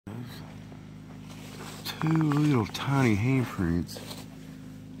Two little tiny handprints.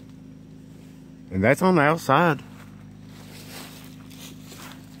 And that's on the outside.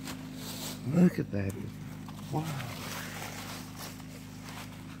 Look at that. Wow.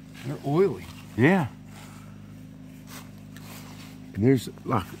 They're oily. Yeah. And there's,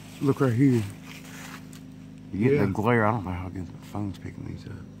 like, look right here. You get the glare. I don't know how good the phone's picking these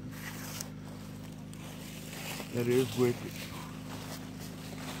up. That is wicked.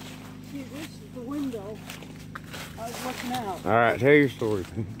 See, this is the window. I was looking out. All right, tell your story.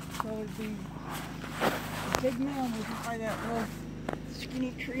 So the big man was by that little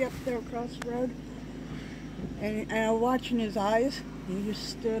skinny tree up there across the road. And I was watching his eyes. He just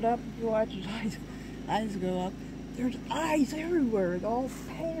stood up. You watch his eyes go up. There's eyes everywhere, all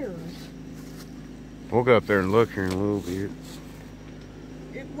pairs. We'll go up there and look here in a little bit.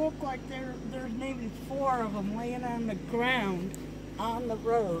 It looked like there's maybe 4 of them laying on the ground on the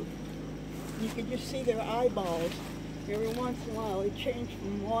road. You could just see their eyeballs. Every once in a while, they changed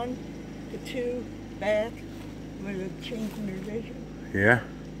from 1 to 2 back, where they're changing their vision. Yeah.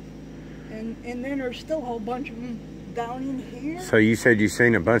 And then there's still a whole bunch of them down in here. So you said you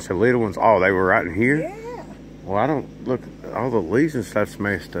seen a bunch of little ones. Oh, they were right in here? Yeah. Well, I don't look. All the leaves and stuff's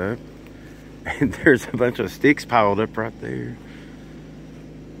messed up. And there's a bunch of sticks piled up right there.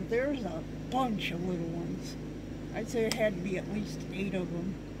 There's a bunch of little ones. I'd say there had to be at least 8 of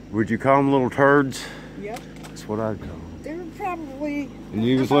them. Would you call them little turds? Yep. That's what I'd call them. They're probably... And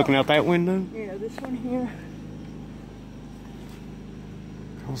you was looking out that window? Yeah, this one here.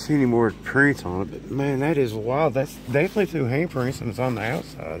 I don't see any more prints on it, but man, that is wild. That's definitely 2 handprints and it's on the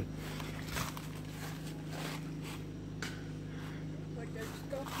outside. Like there's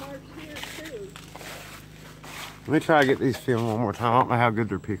stuff marks here too. Let me try to get these filmed one more time. I don't know how good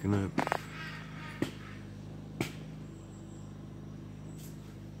they're picking up.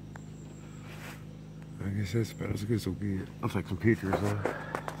 I guess that's about as good as we'll get. I'll take some pictures though.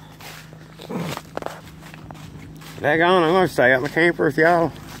 Daggone, I'm gonna stay out in the camper with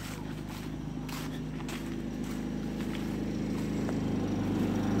y'all.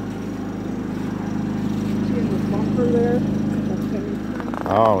 See the bumper there?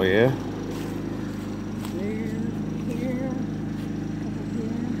 Oh yeah. There, here,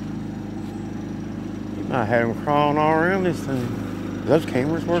 You might have them crawling all around this thing. Are those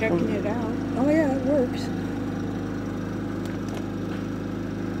cameras working? checking it out. Oh yeah, it works.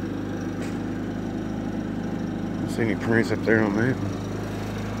 See any prints up there on that?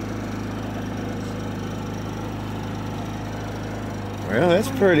 Well, that's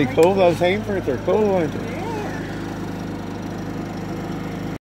pretty cool. Those handprints are cool, aren't they?